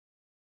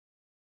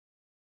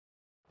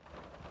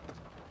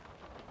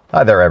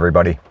Hi there,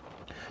 everybody.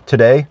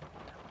 Today,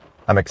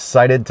 I'm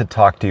excited to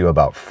talk to you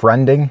about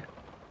friending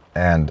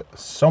and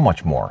so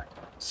much more.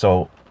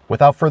 So,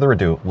 without further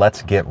ado,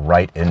 let's get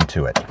right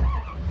into it.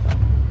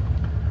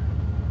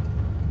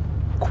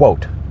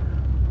 Quote,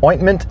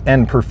 "Ointment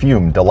and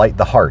perfume delight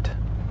the heart,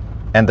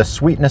 and the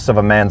sweetness of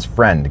a man's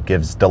friend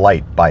gives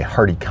delight by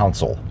hearty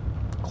counsel."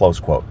 Close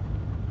quote.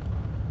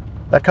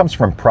 That comes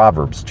from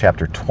Proverbs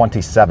chapter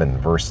 27,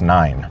 verse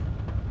 9.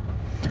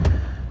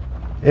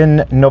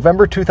 In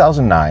November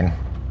 2009,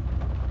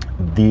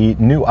 the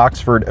New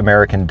Oxford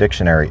American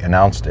Dictionary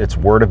announced its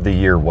word of the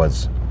year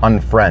was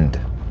unfriend.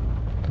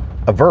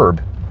 A verb,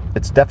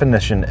 its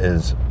definition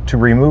is to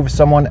remove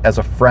someone as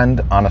a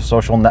friend on a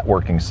social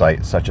networking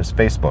site such as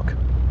Facebook.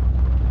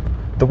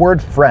 The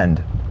word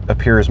friend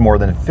appears more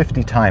than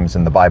 50 times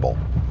in the Bible,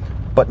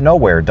 but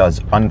nowhere does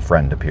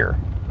unfriend appear.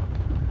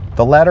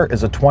 The latter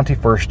is a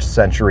 21st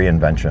century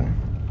invention.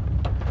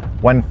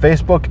 When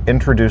Facebook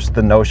introduced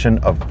the notion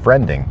of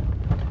friending,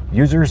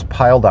 users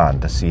piled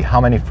on to see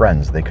how many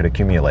friends they could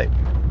accumulate.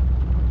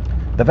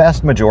 The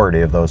vast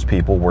majority of those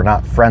people were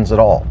not friends at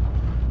all,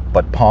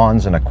 but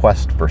pawns in a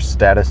quest for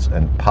status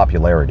and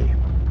popularity.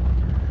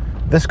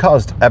 This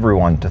caused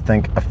everyone to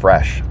think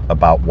afresh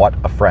about what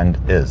a friend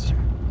is.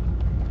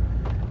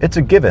 It's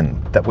a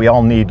given that we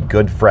all need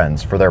good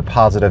friends for their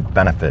positive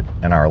benefit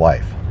in our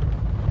life.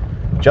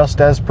 Just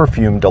as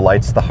perfume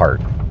delights the heart,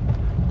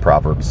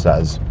 Proverbs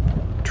says,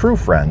 true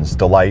friends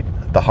delight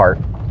the heart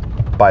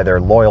by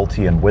their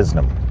loyalty and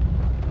wisdom.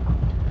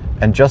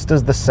 And just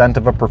as the scent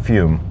of a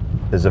perfume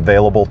is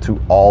available to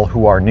all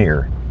who are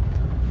near,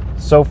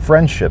 so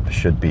friendship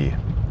should be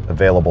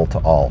available to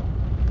all,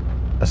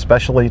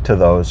 especially to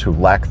those who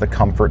lack the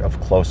comfort of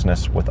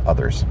closeness with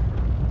others.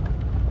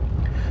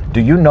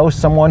 Do you know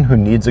someone who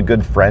needs a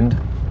good friend?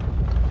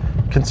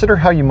 Consider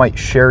how you might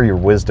share your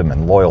wisdom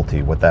and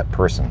loyalty with that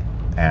person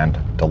and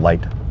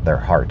delight their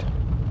heart.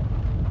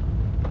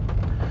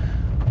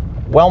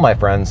 Well, my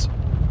friends,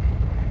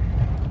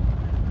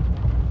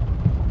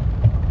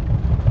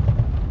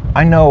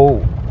 I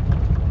know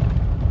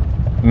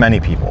many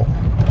people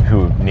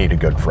who need a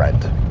good friend,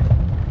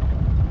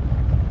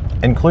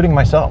 including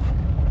myself.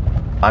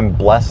 I'm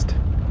blessed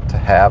to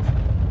have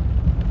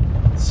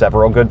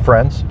several good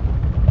friends,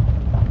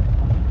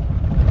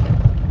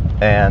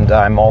 and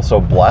I'm also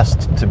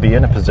blessed to be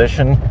in a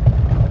position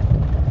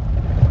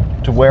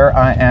to where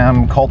I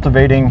am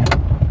cultivating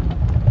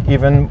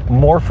even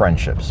more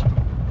friendships,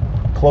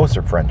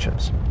 closer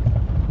friendships.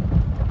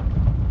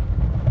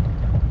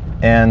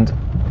 And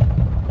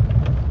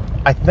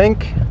I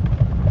think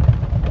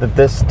that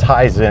this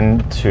ties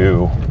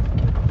into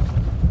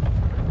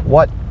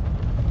what,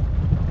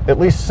 at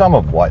least some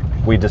of what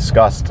we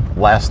discussed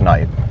last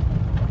night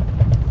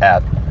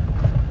at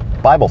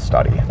Bible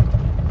study.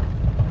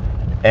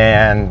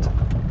 And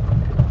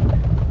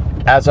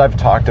as I've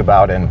talked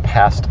about in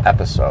past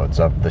episodes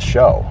of the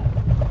show,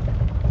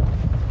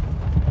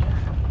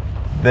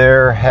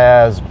 there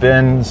has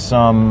been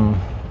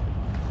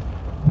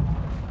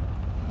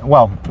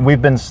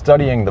we've been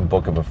studying the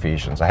book of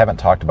Ephesians. I haven't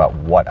talked about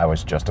what I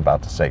was just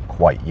about to say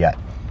quite yet,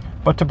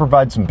 but to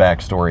provide some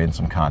backstory and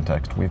some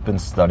context, we've been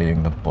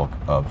studying the book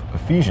of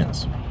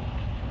Ephesians.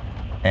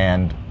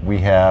 And we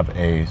have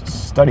a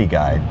study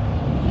guide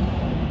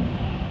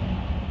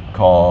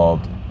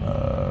called,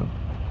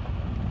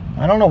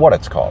 I don't know what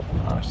it's called,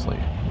 honestly,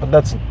 but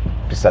that's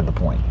beside the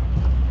point.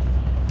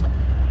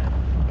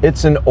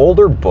 It's an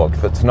older book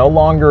that's no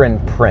longer in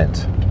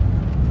print,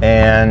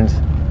 and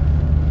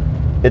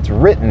it's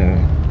written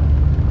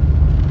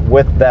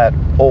with that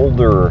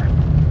older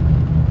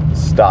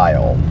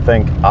style.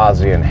 Think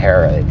Ozzie and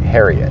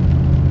Harriet.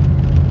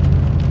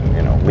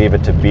 Leave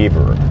It to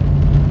Beaver.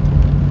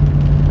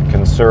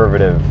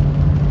 Conservative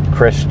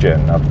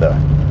Christian of the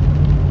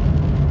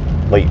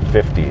late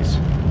 50s.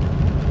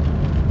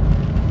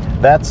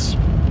 That's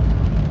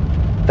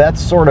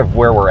sort of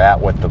where we're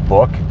at with the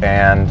book,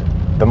 and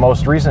the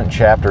most recent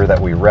chapter that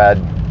we read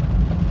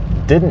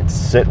didn't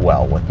sit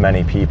well with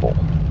many people.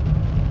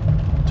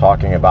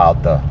 Talking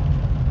about the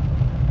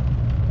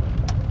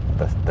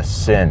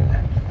sin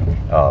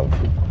of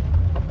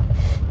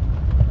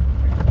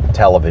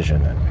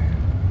television and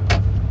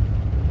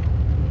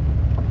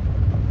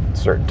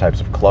certain types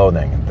of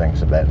clothing and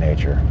things of that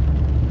nature.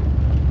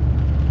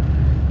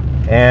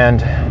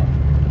 And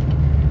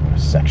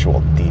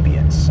sexual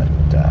deviance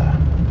and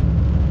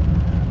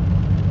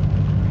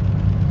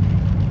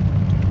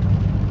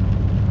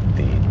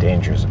the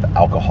dangers of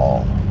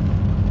alcohol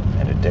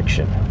and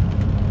addiction.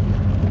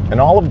 And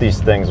all of these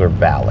things are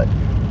valid.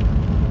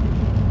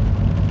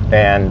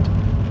 And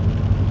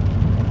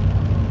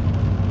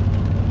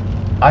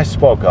I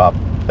spoke up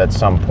at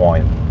some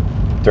point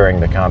during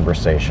the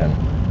conversation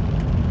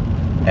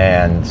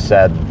and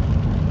said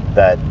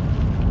that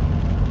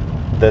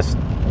this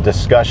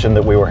discussion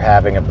that we were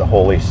having of the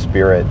Holy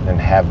Spirit and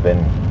have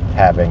been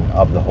having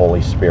of the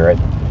Holy Spirit,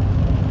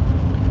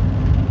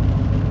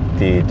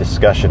 the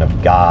discussion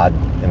of God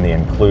and the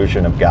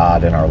inclusion of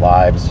God in our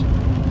lives,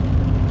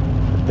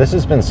 this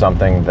has been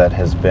something that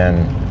has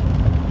been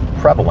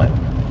prevalent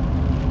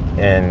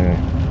in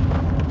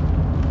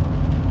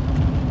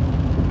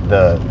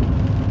the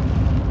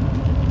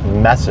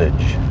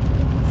message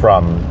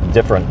from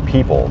different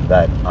people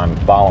that I'm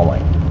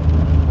following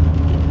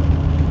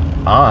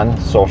on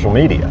social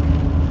media.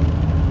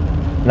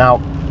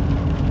 Now,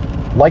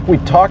 like we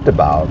talked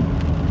about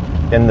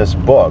in this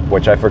book,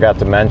 which I forgot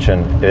to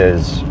mention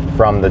is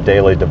from the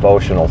daily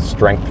devotional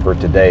Strength for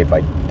Today by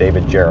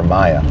David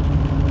Jeremiah,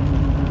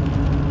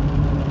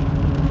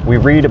 we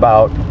read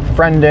about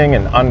friending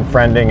and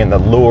unfriending and the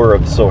lure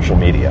of social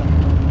media,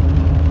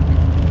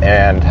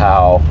 and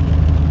how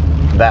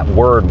that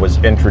word was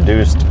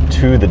introduced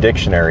to the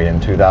dictionary in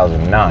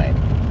 2009.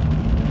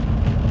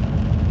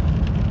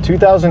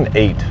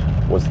 2008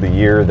 was the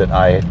year that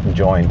I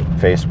joined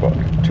Facebook.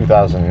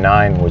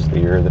 2009 was the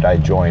year that I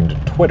joined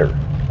Twitter.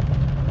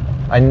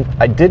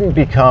 I didn't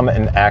become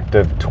an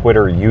active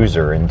Twitter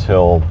user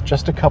until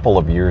just a couple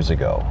of years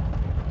ago.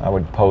 I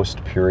would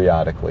post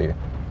periodically,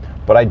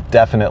 but I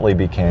definitely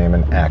became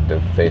an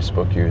active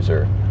Facebook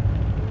user,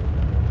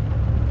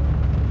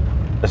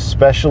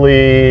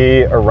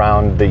 especially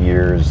around the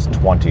years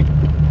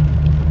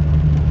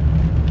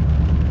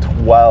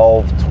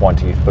 2012,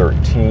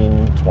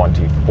 2013,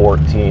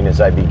 2014, as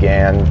I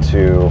began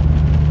to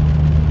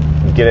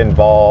get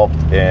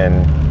involved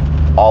in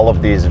all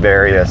of these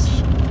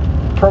various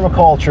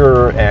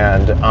permaculture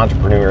and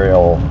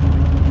entrepreneurial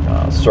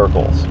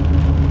circles.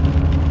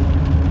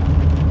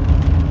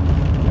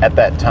 At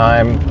that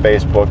time,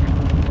 Facebook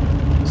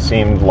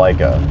seemed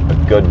like a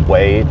good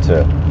way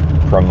to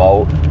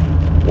promote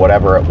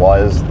whatever it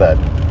was that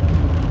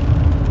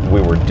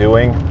we were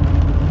doing.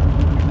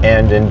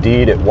 And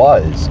indeed it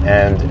was.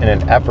 And in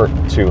an effort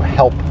to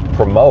help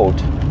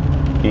promote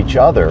each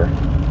other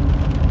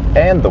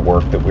and the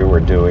work that we were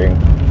doing,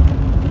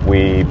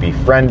 we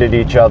befriended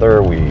each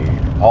other.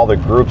 All the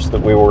groups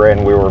that we were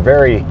in, we were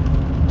very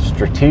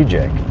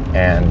strategic,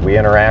 and we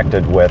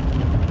interacted with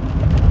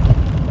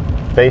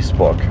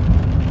Facebook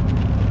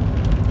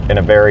in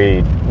a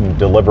very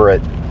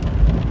deliberate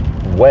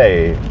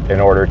way in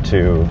order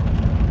to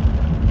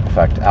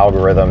affect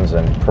algorithms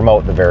and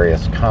promote the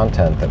various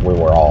content that we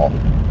were all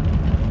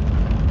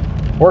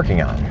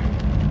working on.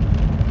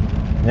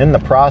 In the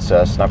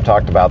process, and I've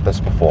talked about this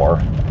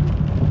before,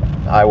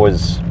 I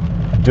was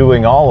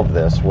doing all of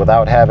this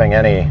without having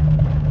any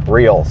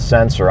real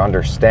sense or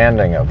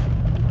understanding of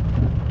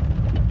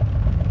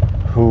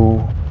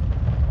who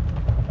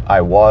I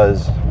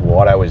was,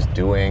 what I was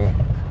doing,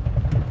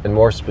 and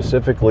more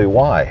specifically,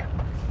 why.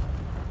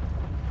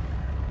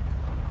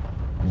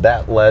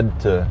 That led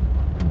to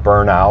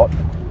burnout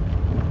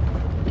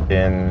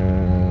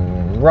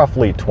in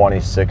roughly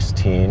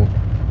 2016.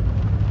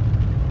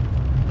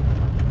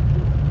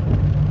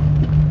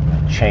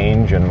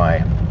 Change in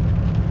my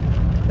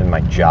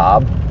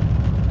job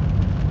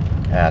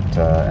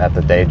at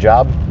the day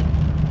job.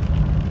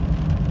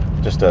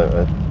 Just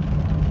a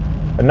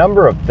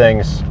number of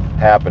things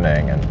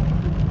happening and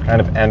kind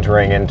of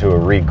entering into a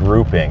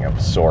regrouping of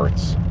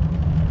sorts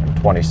in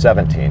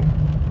 2017.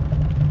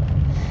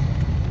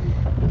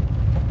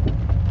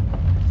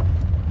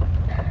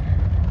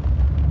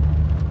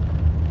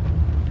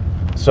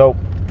 So,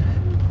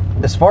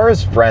 as far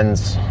as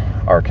friends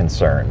are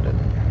concerned, and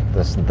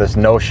this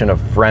notion of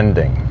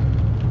friending,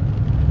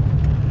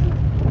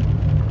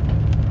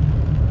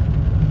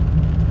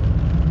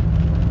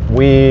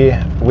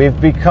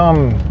 we've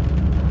become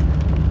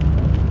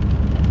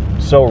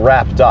so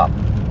wrapped up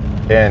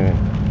in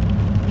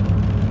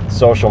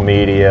social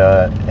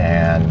media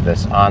and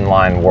this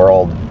online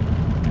world,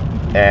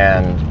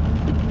 and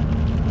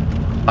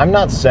I'm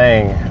not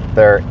saying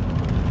there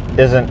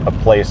isn't a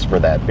place for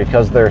that,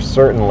 because there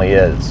certainly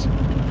is.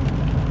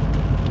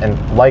 And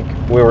like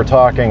we were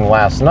talking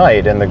last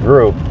night in the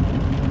group,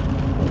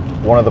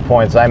 one of the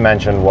points I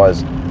mentioned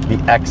was the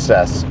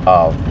excess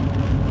of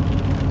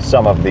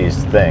some of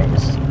these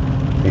things,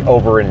 the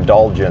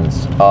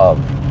overindulgence of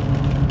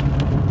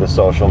the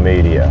social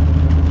media.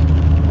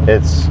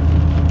 It's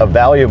a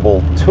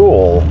valuable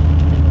tool,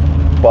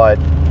 but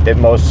it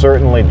most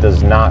certainly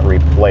does not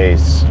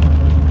replace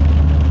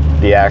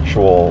the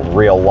actual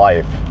real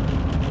life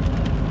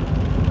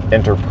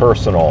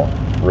interpersonal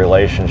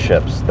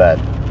relationships that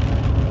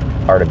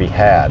are to be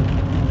had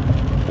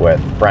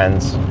with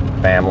friends,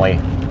 family,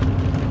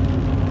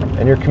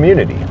 and your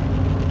community.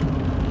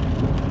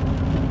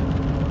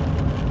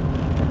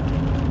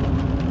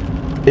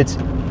 It's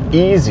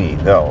easy,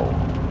 though,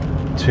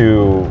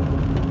 to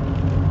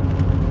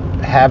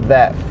have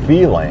that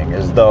feeling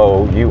as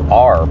though you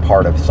are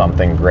part of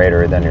something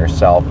greater than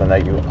yourself, and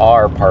that you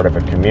are part of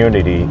a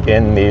community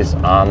in these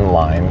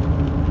online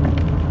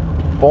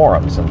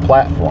forums and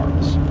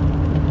platforms.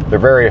 They're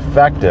very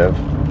effective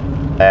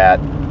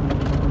at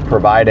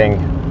providing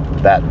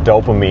that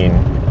dopamine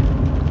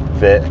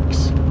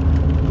fix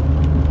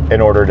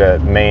in order to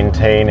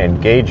maintain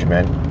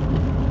engagement,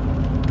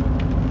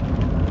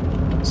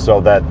 so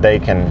that they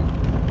can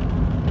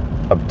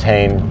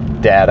obtain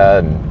data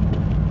and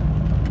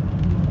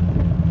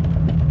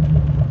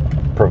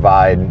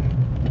provide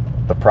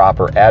the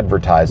proper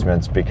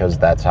advertisements, because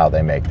that's how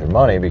they make their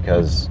money,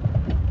 because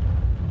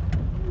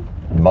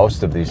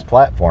most of these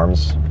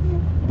platforms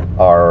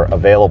are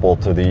available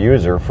to the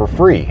user for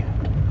free.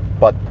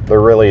 But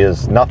there really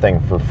is nothing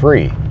for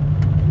free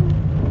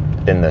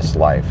in this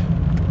life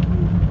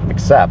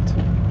except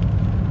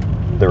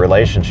the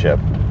relationship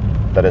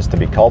that is to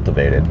be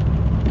cultivated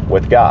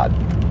with God.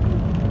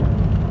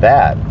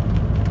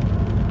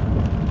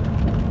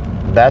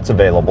 That's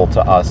available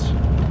to us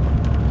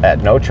at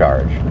no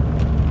charge,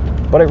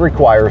 but it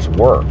requires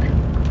work.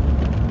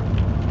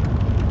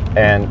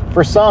 And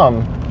for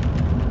some,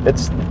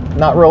 it's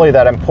not really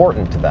that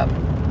important to them.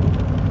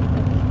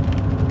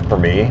 For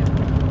me,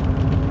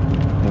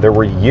 there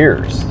were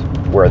years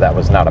where that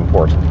was not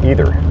important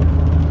either.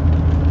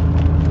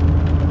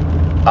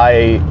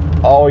 I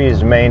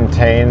always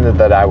maintained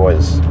that I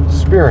was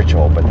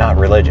spiritual but not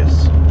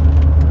religious.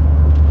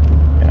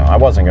 I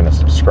wasn't going to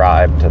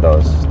subscribe to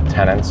those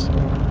tenets,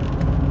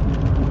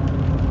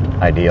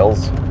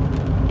 ideals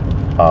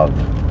of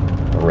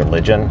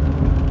religion.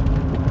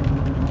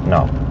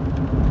 No.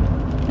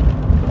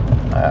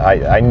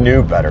 I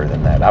knew better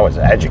than that. I was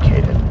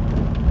educated.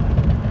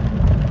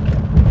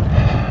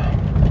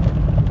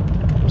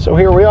 So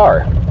here we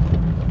are,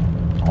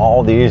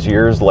 all these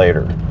years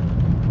later.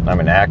 I'm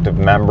an active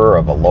member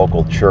of a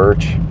local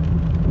church.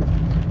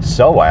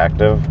 So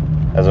active,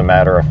 as a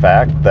matter of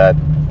fact, that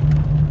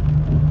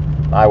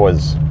I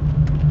was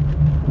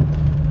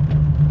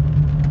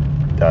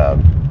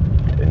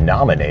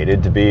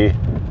nominated to be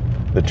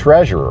the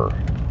treasurer,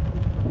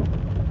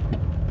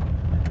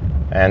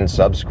 and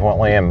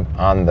subsequently am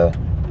on the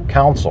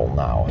council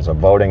now as a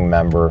voting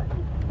member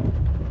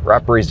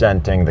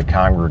representing the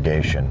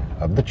congregation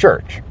of the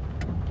church.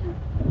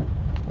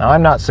 Now,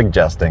 I'm not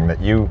suggesting that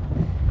you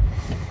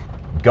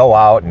go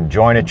out and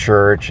join a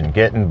church and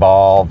get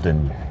involved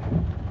and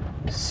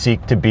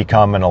seek to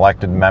become an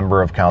elected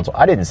member of council.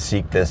 I didn't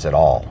seek this at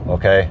all,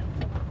 okay?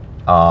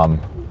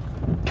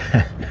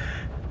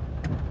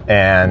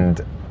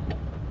 And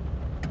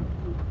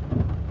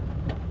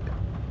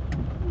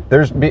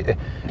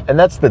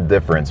that's the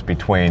difference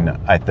between,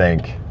 I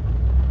think,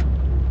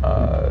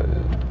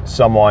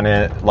 someone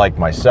like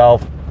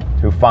myself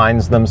who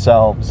finds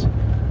themselves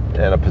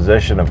in a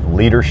position of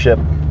leadership,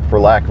 for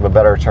lack of a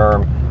better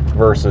term,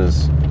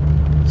 versus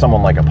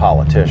someone like a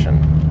politician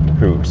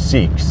who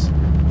seeks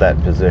that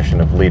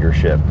position of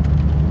leadership.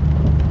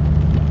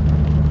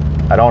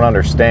 I don't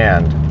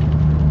understand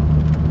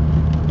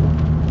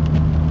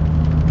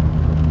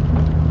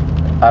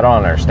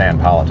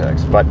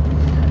politics, but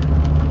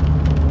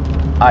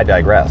I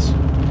digress.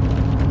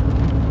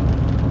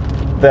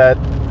 That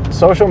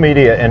social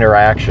media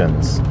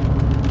interactions,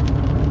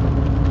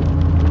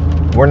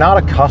 we're not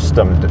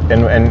accustomed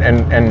and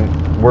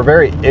we're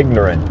very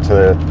ignorant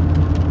to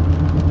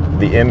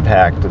the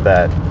impact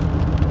that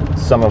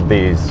some of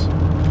these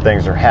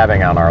things are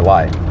having on our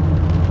life.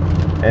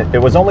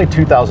 It was only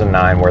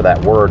 2009 where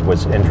that word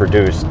was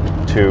introduced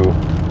to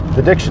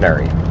the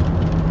dictionary,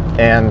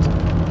 and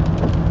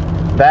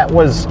that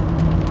was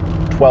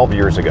 12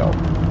 years ago.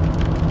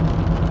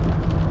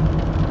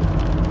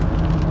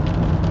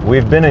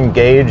 We've been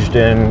engaged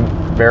in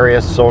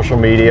various social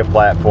media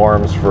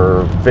platforms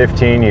for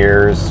 15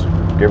 years,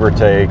 give or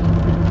take,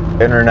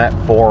 internet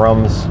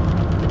forums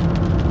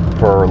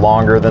for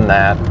longer than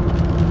that.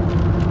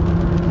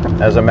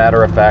 As a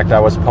matter of fact, I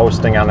was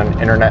posting on an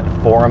internet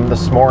forum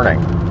this morning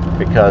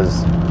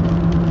because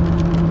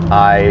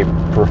I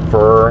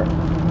prefer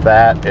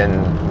that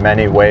in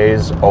many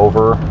ways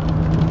over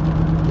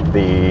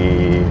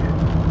the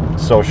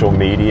social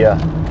media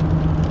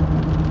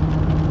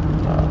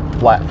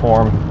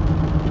platform.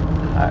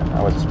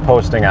 I was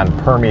posting on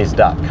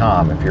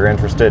Permies.com. If you're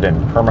interested in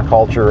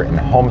permaculture and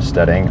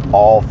homesteading,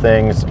 all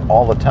things,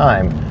 all the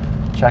time,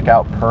 check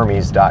out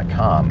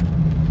Permies.com.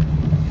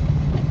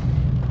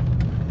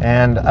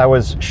 And I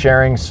was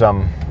sharing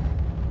some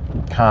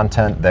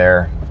content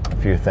there, a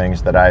few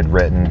things that I had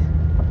written,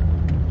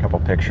 a couple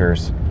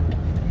pictures.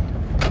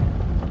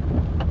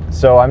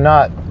 So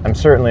I'm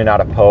certainly not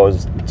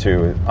opposed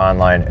to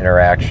online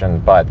interaction,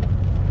 but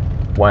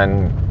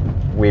when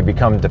we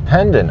become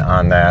dependent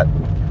on that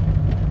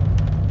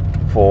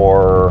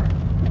for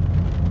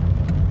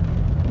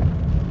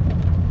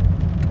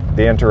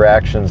the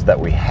interactions that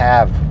we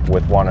have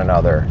with one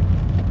another,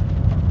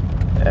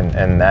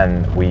 and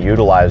then we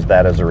utilize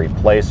that as a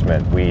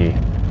replacement,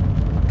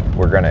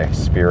 we're going to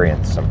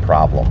experience some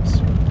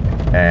problems.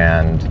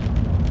 And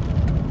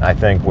I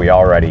think we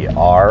already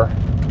are.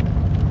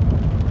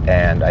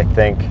 And I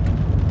think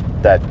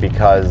that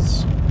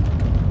because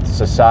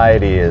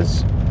society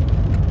is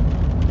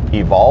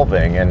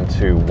evolving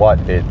into what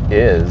it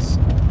is,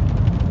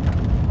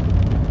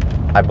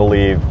 I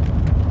believe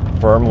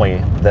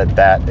firmly that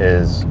that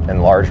is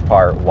in large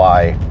part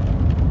why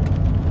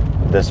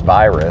this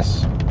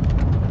virus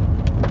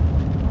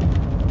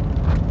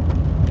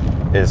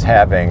is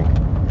having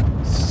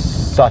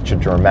such a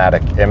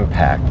dramatic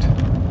impact.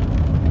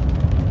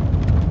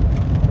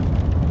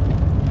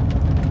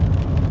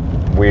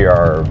 We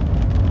are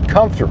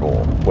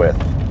comfortable with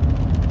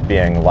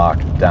being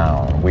locked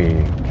down. We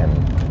can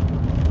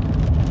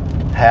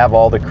have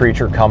all the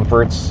creature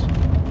comforts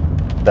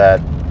that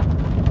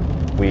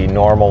we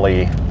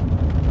normally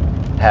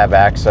have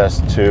access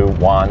to,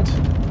 want,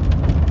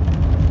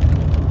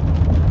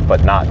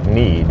 but not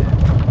need.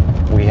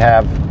 We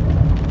have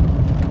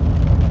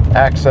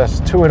access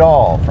to it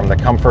all from the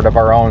comfort of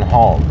our own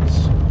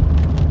homes.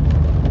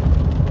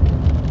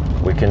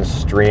 We can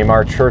stream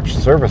our church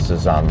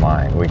services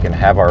online. We can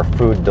have our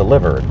food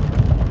delivered.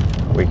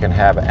 We can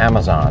have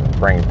Amazon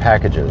bring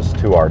packages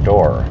to our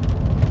door.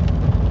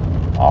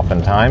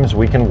 Oftentimes,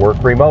 we can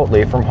work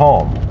remotely from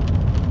home.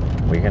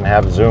 We can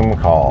have Zoom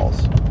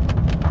calls.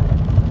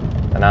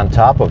 And on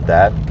top of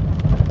that,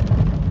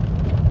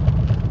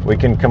 we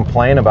can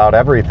complain about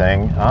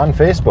everything on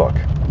Facebook.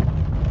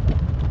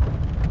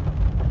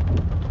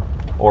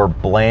 Or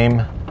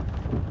blame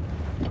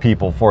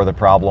people for the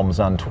problems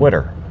on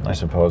Twitter. I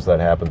suppose that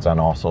happens on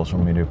all social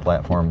media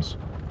platforms.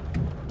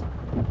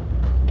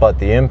 But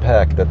the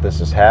impact that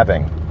this is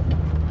having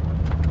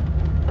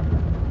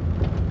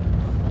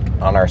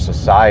on our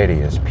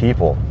society as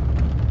people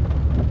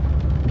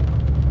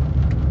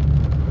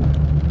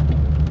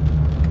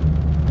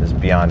is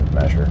beyond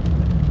measure.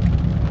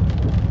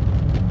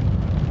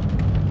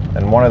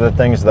 And one of the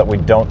things that we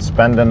don't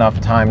spend enough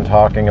time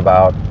talking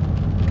about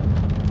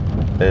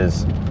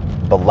is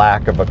the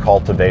lack of a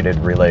cultivated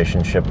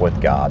relationship with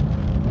God.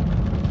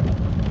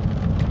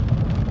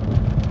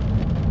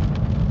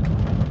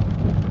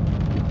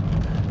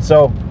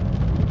 So,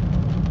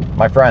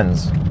 my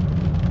friends,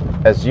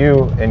 as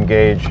you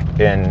engage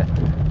in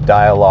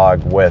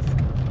dialogue with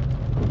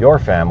your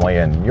family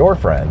and your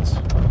friends,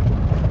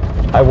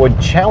 I would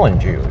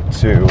challenge you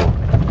to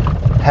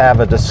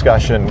have a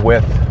discussion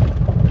with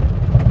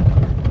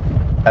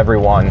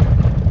everyone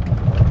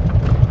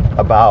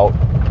about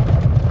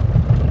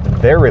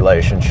their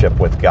relationship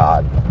with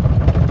God,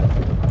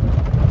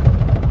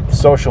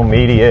 social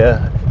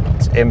media,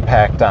 its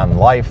impact on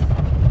life,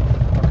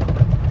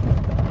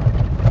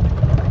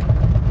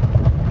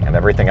 and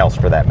everything else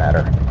for that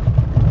matter.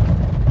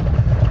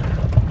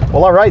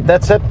 Well, all right,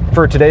 that's it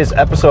for today's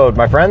episode,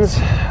 my friends.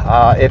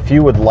 If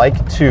you would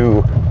like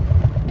to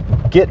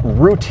get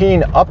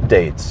routine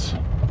updates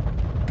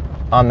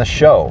on the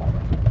show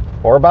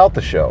or about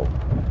the show,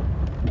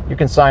 you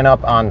can sign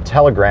up on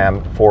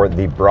Telegram for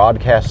the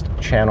broadcast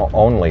channel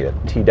only at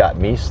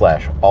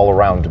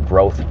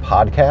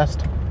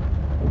t.me/allaroundgrowthpodcast.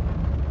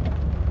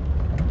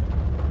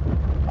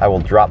 I will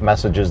drop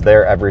messages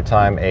there every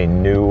time a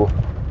new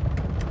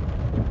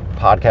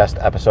podcast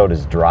episode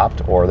is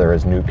dropped or there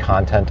is new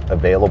content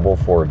available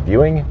for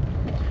viewing.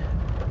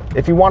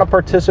 If you want to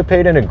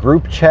participate in a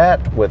group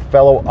chat with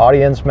fellow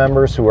audience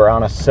members who are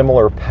on a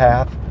similar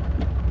path,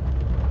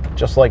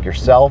 just like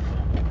yourself,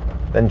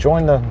 then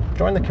join the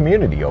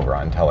community over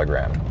on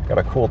Telegram. Got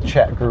a cool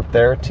chat group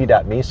there,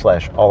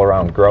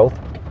 t.me/allaroundgrowth.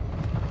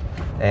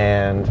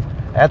 And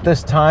at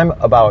this time,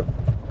 about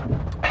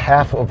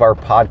half of our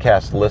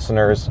podcast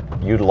listeners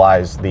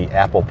utilize the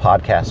Apple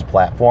Podcast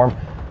platform.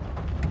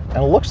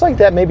 And it looks like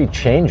that may be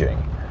changing.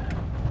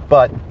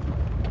 But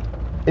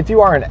if you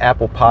are an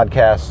Apple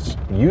Podcasts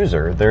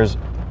user, there's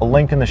a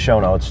link in the show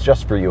notes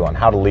just for you on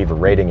how to leave a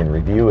rating and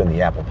review in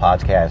the Apple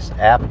Podcast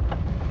app.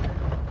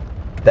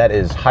 That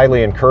is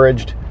highly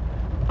encouraged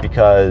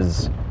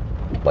because,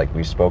 like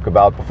we spoke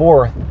about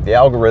before, the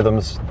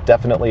algorithms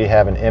definitely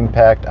have an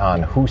impact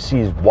on who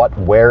sees what,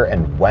 where,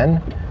 and when.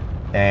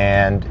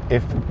 And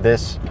if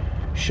this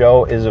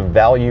show is of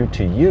value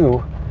to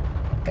you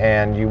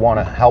and you want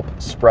to help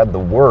spread the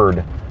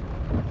word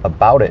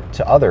about it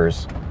to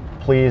others,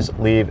 please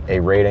leave a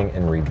rating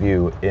and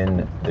review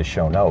in the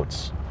show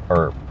notes,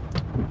 or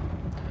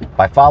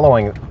by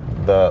following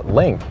the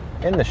link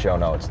in the show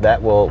notes.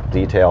 That will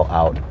detail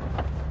out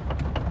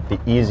the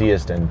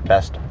easiest and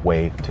best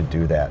way to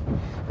do that.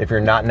 If you're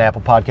not an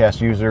Apple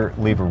Podcast user,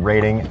 leave a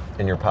rating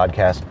in your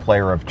podcast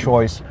player of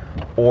choice,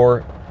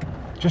 or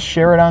just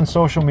share it on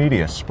social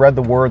media. Spread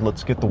the word.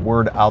 Let's get the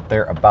word out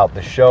there about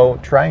the show.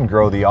 Try and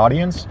grow the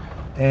audience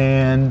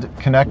and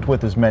connect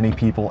with as many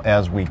people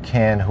as we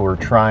can who are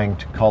trying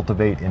to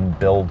cultivate and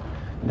build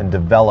and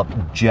develop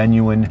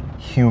genuine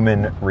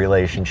human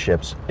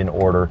relationships in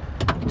order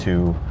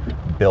to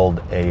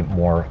build a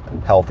more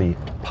healthy,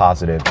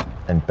 positive,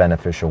 and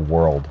beneficial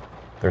world.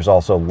 There's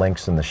also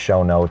links in the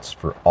show notes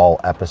for all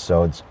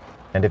episodes.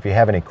 And if you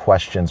have any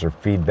questions or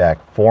feedback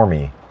for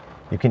me,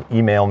 you can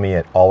email me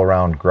at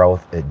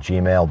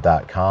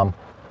allaroundgrowth@gmail.com,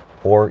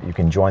 or you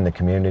can join the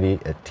community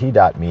at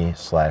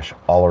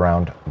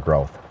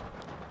t.me/allaroundgrowth.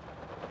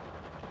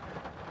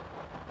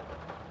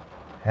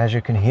 As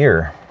you can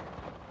hear,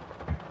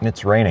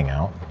 it's raining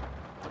out,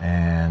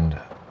 and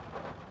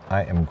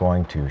I am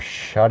going to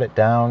shut it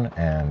down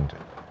and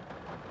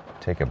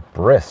take a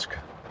brisk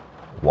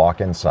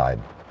walk inside.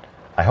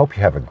 I hope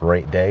you have a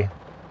great day.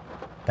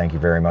 Thank you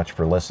very much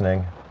for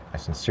listening. I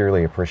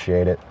sincerely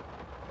appreciate it.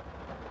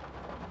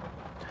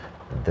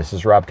 This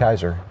is Rob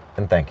Kaiser,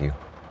 and thank you.